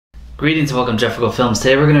Greetings and welcome to Jefficho Films.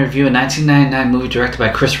 Today we're going to review a 1999 movie directed by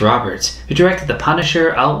Chris Roberts, who directed The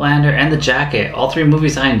Punisher, Outlander, and The Jacket, all three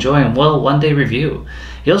movies I enjoy and will one day review.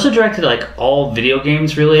 He also directed all video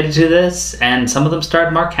games related to this, and some of them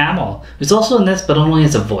starred Mark Hamill, who's also in this but only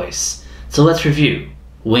as a voice. So let's review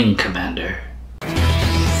Wing Commander.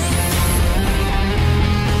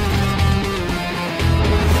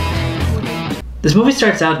 This movie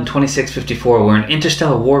starts out in 2654 where an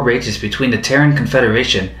interstellar war rages between the Terran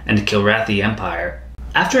Confederation and the Kilrathi Empire.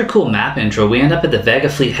 After a cool map intro, we end up at the Vega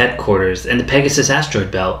Fleet headquarters in the Pegasus asteroid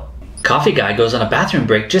belt. Coffee Guy goes on a bathroom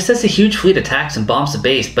break just as a huge fleet attacks and bombs the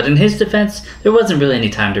base, but in his defense, there wasn't really any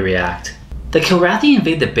time to react. The Kilrathi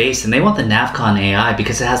invade the base and they want the Navcon AI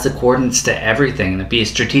because it has the coordinates to everything and it'd be a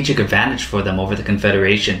strategic advantage for them over the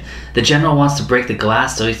Confederation. The general wants to break the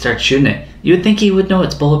glass, so he starts shooting it. You would think he would know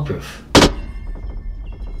it's bulletproof.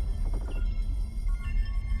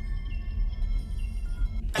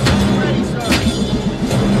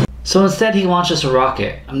 So instead he launches a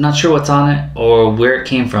rocket. I'm not sure what's on it or where it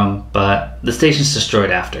came from, but the station's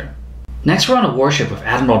destroyed after. Next we're on a warship with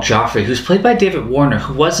Admiral Joffrey, who's played by David Warner,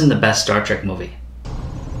 who was in the best Star Trek movie.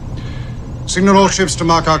 Signal all ships to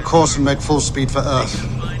mark our course and make full speed for Earth.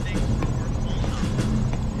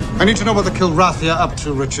 I need to know what the Kilrathi are up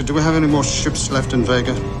to, Richard. Do we have any more ships left in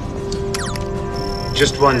Vega?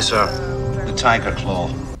 Just one, sir. The Tiger Claw.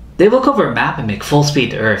 They look over a map and make full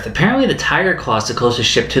speed to Earth. Apparently the Tiger Claw is the closest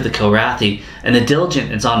ship to the Kilrathi, and the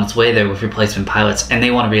Diligent is on its way there with replacement pilots, and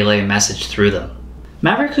they want to relay a message through them.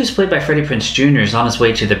 Maverick, who's played by Freddie Prinze Jr., is on his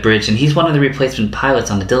way to the bridge, and he's one of the replacement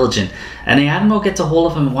pilots on the Diligent, and the Admiral gets a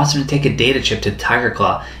hold of him and wants him to take a data chip to the Tiger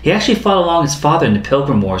Claw. He actually fought along his father in the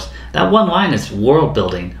Pilgrim Wars. That one line is world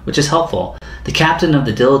building, which is helpful. The captain of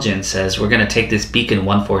the Diligent says, "We're going to take this beacon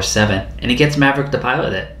 147, and he gets Maverick to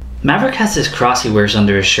pilot it. Maverick has this cross he wears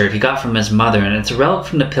under his shirt he got from his mother, and it's a relic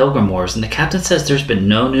from the Pilgrim Wars, and the captain says there's been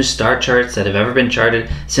no new star charts that have ever been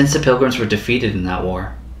charted since the Pilgrims were defeated in that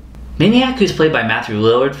war. Maniac, who's played by Matthew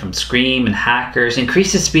Lillard from Scream and Hackers,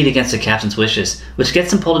 increases speed against the captain's wishes, which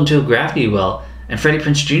gets him pulled into a gravity well, and Freddie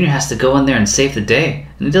Prinze Jr. has to go in there and save the day,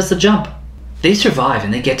 and he does the jump. They survive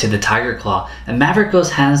and they get to the Tiger Claw, and Maverick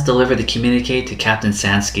goes hands deliver the communique to Captain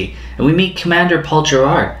Sansky, and we meet Commander Paul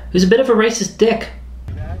Gerard, who's a bit of a racist dick.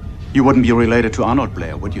 You wouldn't be related to Arnold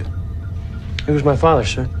Blair, would you? He was my father,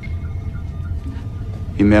 sir.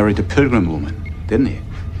 He married a Pilgrim woman, didn't he?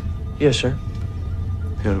 Yes, sir.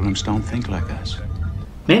 Pilgrims don't think like us.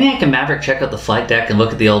 Maniac and Maverick check out the flight deck and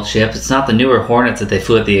look at the old ship. It's not the newer Hornets that they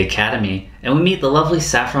flew at the Academy, and we meet the lovely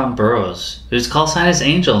Saffron Burrows, whose call sign is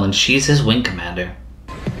Angel, and she's his wing commander.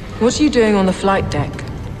 What are you doing on the flight deck?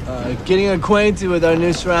 Getting acquainted with our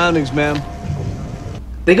new surroundings, ma'am.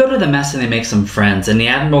 They go to the mess and they make some friends, and the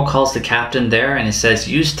Admiral calls the captain there and he says,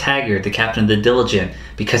 "Use Taggart, the captain of the Diligent,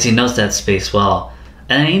 because he knows that space well."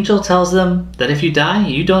 And Angel tells them that if you die,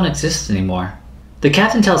 you don't exist anymore. The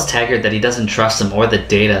captain tells Taggart that he doesn't trust him or the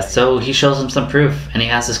data, so he shows him some proof, and he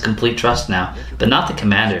has his complete trust now. But not the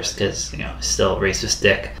commanders, because, he's still a racist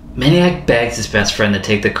dick. Maniac begs his best friend to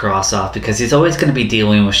take the cross off because he's always going to be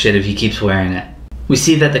dealing with shit if he keeps wearing it. We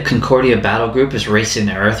see that the Concordia battle group is racing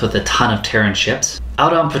to Earth with a ton of Terran ships.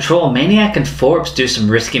 Out on patrol, Maniac and Forbes do some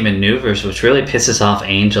risky maneuvers which really pisses off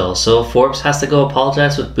Angel, so Forbes has to go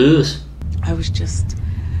apologize with booze. I was just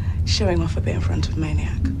showing off a bit in front of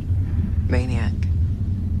Maniac. Maniac.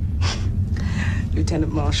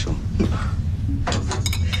 Lieutenant Marshal.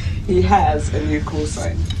 He has a new call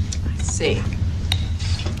sign. I see.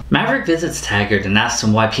 Maverick visits Taggart and asks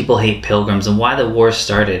him why people hate Pilgrims and why the war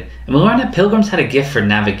started, and we learn that Pilgrims had a gift for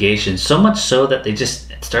navigation, so much so that they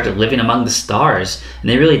just started living among the stars, and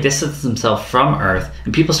they really distanced themselves from Earth,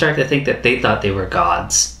 and people started to think that they thought they were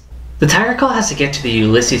gods. The Tiger Claw has to get to the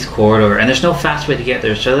Ulysses corridor, and there's no fast way to get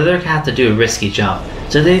there, so they're going to have to do a risky jump.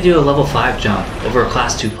 So they do a level 5 jump over a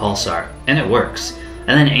class 2 pulsar, and it works.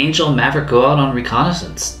 And then Angel and Maverick go out on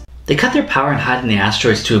reconnaissance. They cut their power and hide in the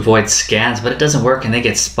asteroids to avoid scans, but it doesn't work and they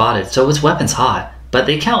get spotted, so his weapon's hot. But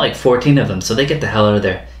they count 14 of them, so they get the hell out of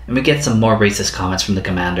there, and we get some more racist comments from the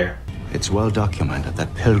commander. It's well documented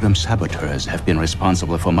that Pilgrim saboteurs have been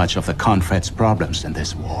responsible for much of the Confed's problems in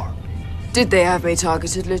this war. Did they have me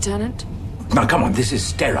targeted, Lieutenant? Now come on, this is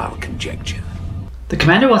sterile conjecture. The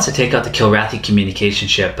commander wants to take out the Kilrathi communication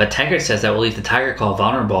ship, but Taggart says that will leave the Tiger Claw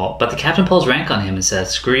vulnerable, but the captain pulls rank on him and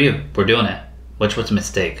says, "Screw you, we're doing it," which was a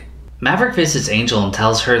mistake. Maverick visits Angel and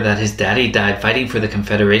tells her that his daddy died fighting for the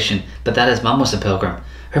Confederation, but that his mom was a Pilgrim.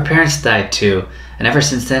 Her parents died too, and ever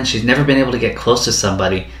since then she's never been able to get close to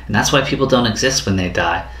somebody, and that's why people don't exist when they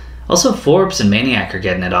die. Also, Forbes and Maniac are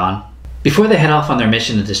getting it on. Before they head off on their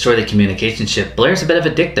mission to destroy the communication ship, Blair's a bit of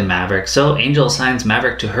a dick to Maverick, so Angel assigns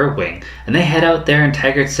Maverick to her wing. And they head out there and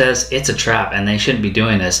Taggart says it's a trap and they shouldn't be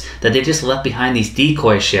doing this, that they just left behind these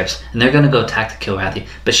decoy ships and they're gonna go attack the Kilrathi.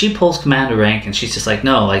 But she pulls commander rank and she's just like,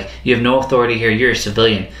 no, like, you have no authority here, you're a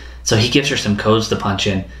civilian. So he gives her some codes to punch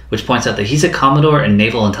in, which points out that he's a Commodore in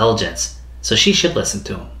naval intelligence. So she should listen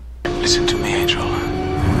to him. Listen to me, Angel.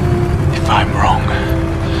 If I'm wrong,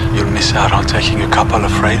 you'll miss out on taking a couple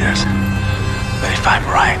of freighters. But if I'm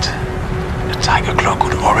right, the Tiger Claw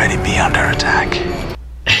could already be under attack.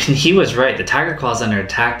 And he was right, the Tiger Claw is under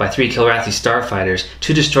attack by 3 Kilrathi starfighters,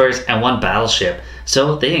 2 destroyers, and 1 battleship,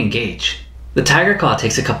 so they engage. The Tiger Claw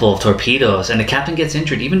takes a couple of torpedoes, and the captain gets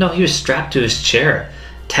injured even though he was strapped to his chair.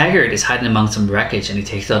 Taggart is hiding among some wreckage and he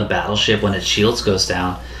takes out a battleship when its shields goes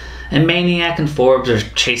down. And Maniac and Forbes are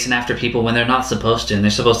chasing after people when they're not supposed to, and they're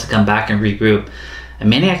supposed to come back and regroup. And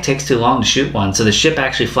Maniac takes too long to shoot one, so the ship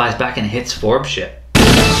actually flies back and hits Forbes' ship.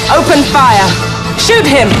 Open fire! Shoot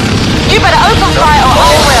him! You better open fire or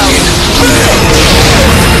I will!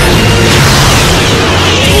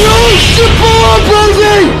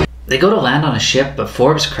 They go to land on a ship, but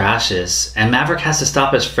Forbes crashes, and Maverick has to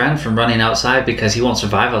stop his friend from running outside because he won't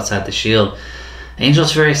survive outside the shield.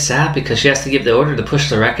 Angel's very sad because she has to give the order to push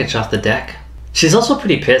the wreckage off the deck. She's also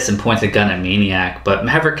pretty pissed and points a gun at Maniac, but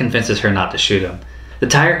Maverick convinces her not to shoot him. The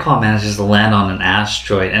Tiger Claw manages to land on an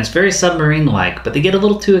asteroid, and it's very submarine-like, but they get a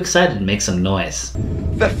little too excited and make some noise.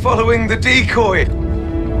 They're following the decoy.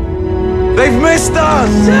 They've missed us!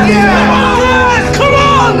 Yeah! Come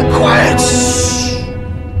on! Quiet!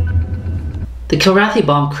 The Kilrathi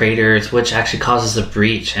bomb craters, which actually causes a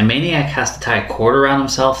breach, and Maniac has to tie a cord around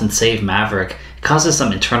himself and save Maverick. It causes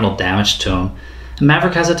some internal damage to him. And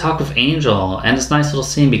Maverick has a talk with Angel, and it's a nice little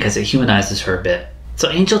scene because it humanizes her a bit. So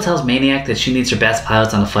Angel tells Maniac that she needs her best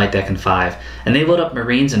pilots on the flight deck in 5, and they load up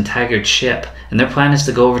Marines and Taggart's ship, and their plan is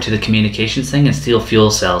to go over to the communications thing and steal fuel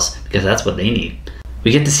cells, because that's what they need.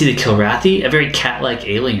 We get to see the Kilrathi, a very cat-like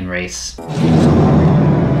alien race.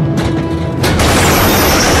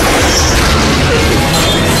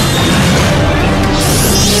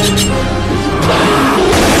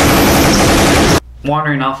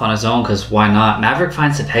 Wandering off on his own because why not, Maverick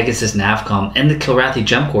finds the Pegasus navcom and the Kilrathi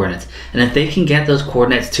jump coordinates, and if they can get those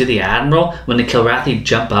coordinates to the Admiral when the Kilrathi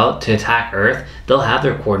jump out to attack Earth, they'll have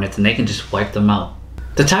their coordinates and they can just wipe them out.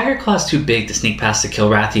 The Tiger Claw is too big to sneak past the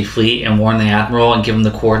Kilrathi fleet and warn the Admiral and give him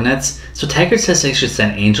the coordinates, so Taggart says they should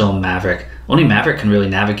send Angel and Maverick. Only Maverick can really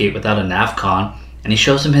navigate without a navcon, and he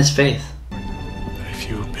shows him his faith. If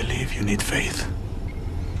you believe you need faith,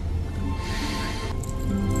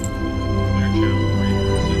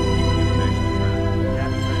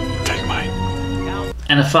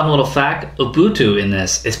 and a fun little fact, Ubuntu in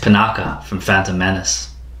this is Panaka from Phantom Menace.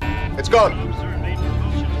 It's gone.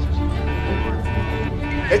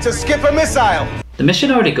 It's a Skipper missile. The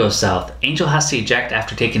mission already goes south. Angel has to eject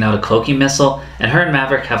after taking out a cloaking missile, and her and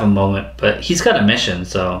Maverick have a moment, but he's got a mission,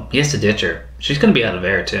 so he has to ditch her. She's gonna be out of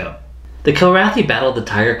air too. The Kilrathi battle the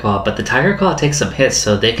Tiger Claw, but the Tiger Claw takes some hits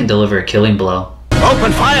so they can deliver a killing blow.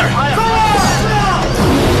 Open fire!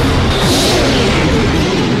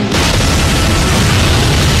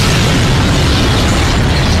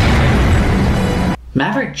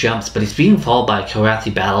 Maverick jumps, but he's being followed by a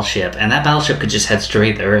Kilrathi battleship, and that battleship could just head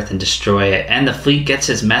straight to Earth and destroy it. And the fleet gets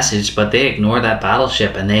his message, but they ignore that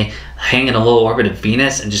battleship and they hang in a low orbit of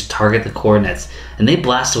Venus and just target the coordinates. And they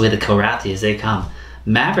blast away the Kilrathi as they come.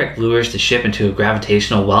 Maverick lures the ship into a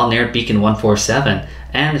gravitational well near Beacon 147,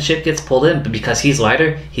 and the ship gets pulled in, but because he's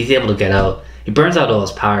lighter, he's able to get out. He burns out all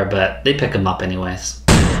his power, but they pick him up anyways.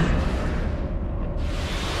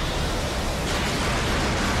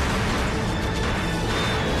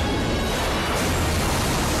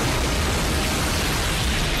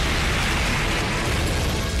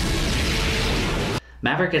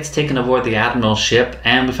 Maverick gets taken aboard the Admiral's ship,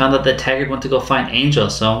 and we found out that Taggart went to go find Angel,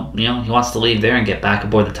 so, he wants to leave there and get back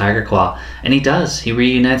aboard the Tiger Claw. And he does. He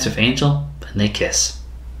reunites with Angel, and they kiss.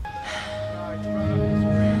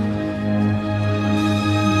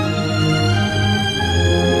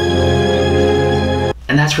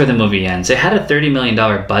 And that's where the movie ends. It had a $30 million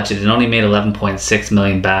budget and only made $11.6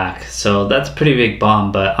 million back, so that's a pretty big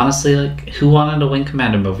bomb, but honestly, who wanted a Wing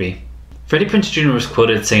Commander movie? Freddie Prinze Jr. was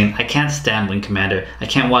quoted saying, "I can't stand Wing Commander. I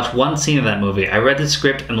can't watch one scene of that movie. I read the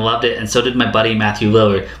script and loved it, and so did my buddy Matthew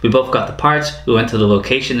Lillard. We both got the parts, we went to the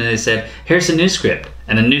location, and they said, here's the new script."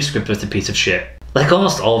 And the new script was a piece of shit. Like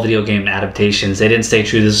almost all video game adaptations, they didn't stay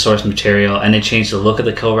true to the source material, and they changed the look of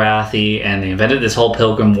the Kilrathi, and they invented this whole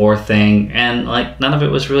Pilgrim War thing, and like none of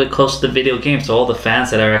it was really close to the video game, so all the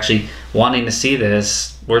fans that are actually wanting to see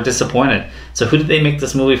this were disappointed. So who did they make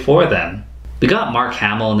this movie for then? We got Mark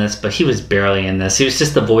Hamill in this, but he was barely in this. He was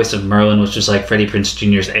just the voice of Merlin, which was like Freddie Prinze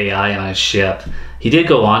Jr.'s AI on his ship. He did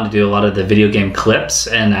go on to do a lot of the video game clips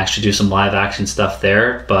and actually do some live action stuff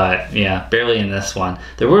there, but yeah, barely in this one.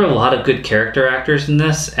 There were a lot of good character actors in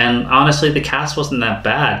this, and honestly the cast wasn't that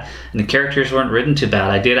bad, and the characters weren't written too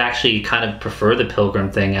bad. I did actually kind of prefer the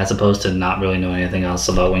Pilgrim thing as opposed to not really knowing anything else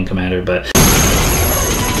about Wing Commander, but...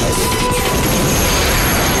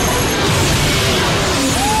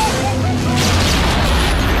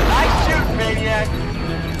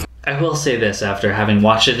 I will say this, after having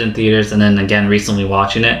watched it in theaters and then again recently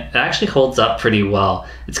watching it, it actually holds up pretty well.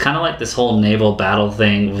 It's kind of like this whole naval battle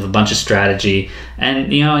thing with a bunch of strategy,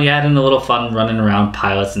 and you know, you add in a little fun running around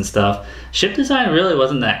pilots and stuff. Ship design really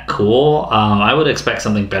wasn't that cool. I would expect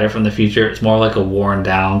something better from the future. It's more like a worn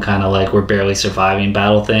down, kind of like we're barely surviving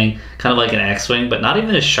battle thing, kind of like an X-Wing, but not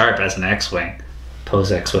even as sharp as an X-Wing.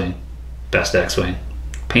 Pose X-Wing, best X-Wing.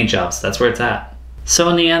 Paint jobs, that's where it's at. So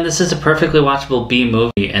in the end, this is a perfectly watchable B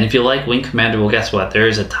movie, and if you like Wing Commander, well guess what?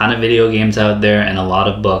 There's a ton of video games out there and a lot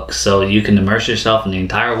of books, so you can immerse yourself in the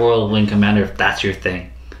entire world of Wing Commander if that's your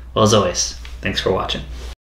thing. Well, as always, thanks for watching.